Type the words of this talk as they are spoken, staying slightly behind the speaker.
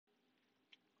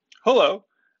Hello,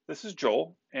 this is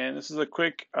Joel, and this is a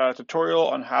quick tutorial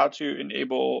on how to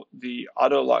enable the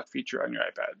auto lock feature on your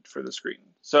iPad for the screen.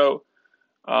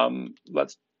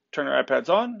 Let's turn our iPads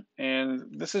on, and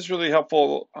this is really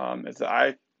helpful if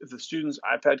the student's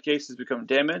iPad case has become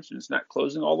damaged and it's not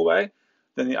closing all the way,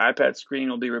 then the iPad screen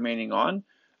will be remaining on.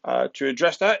 To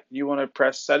address that, you want to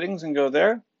press Settings and go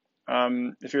there.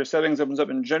 If your settings opens up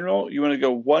in General, you want to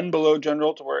go one below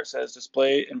General to where it says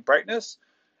Display and Brightness,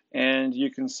 and you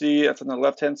can see that's on the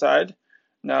left-hand side.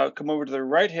 Now come over to the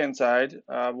right-hand side,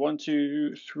 1,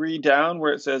 2, 3 down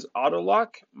where it says auto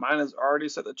lock. Mine is already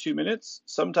set to 2 minutes.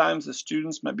 Sometimes the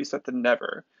students might be set to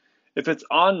never. If it's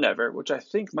on never, which I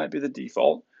think might be the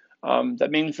default,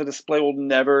 that means the display will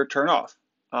never turn off.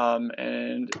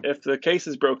 And if the case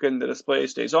is broken, the display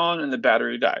stays on and the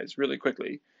battery dies really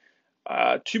quickly.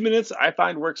 2 minutes I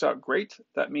find works out great.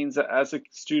 That means that as the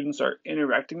students are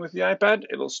interacting with the iPad,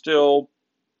 it'll still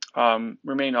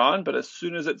remain on, but as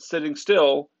soon as it's sitting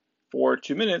still for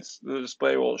 2 minutes, the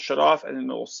display will shut off and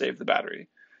then it will save the battery.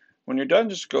 When you're done,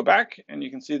 just go back and you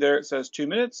can see there it says 2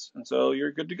 minutes, and so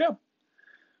you're good to go.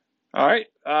 All right,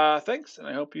 thanks, and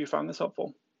I hope you found this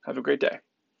helpful. Have a great day.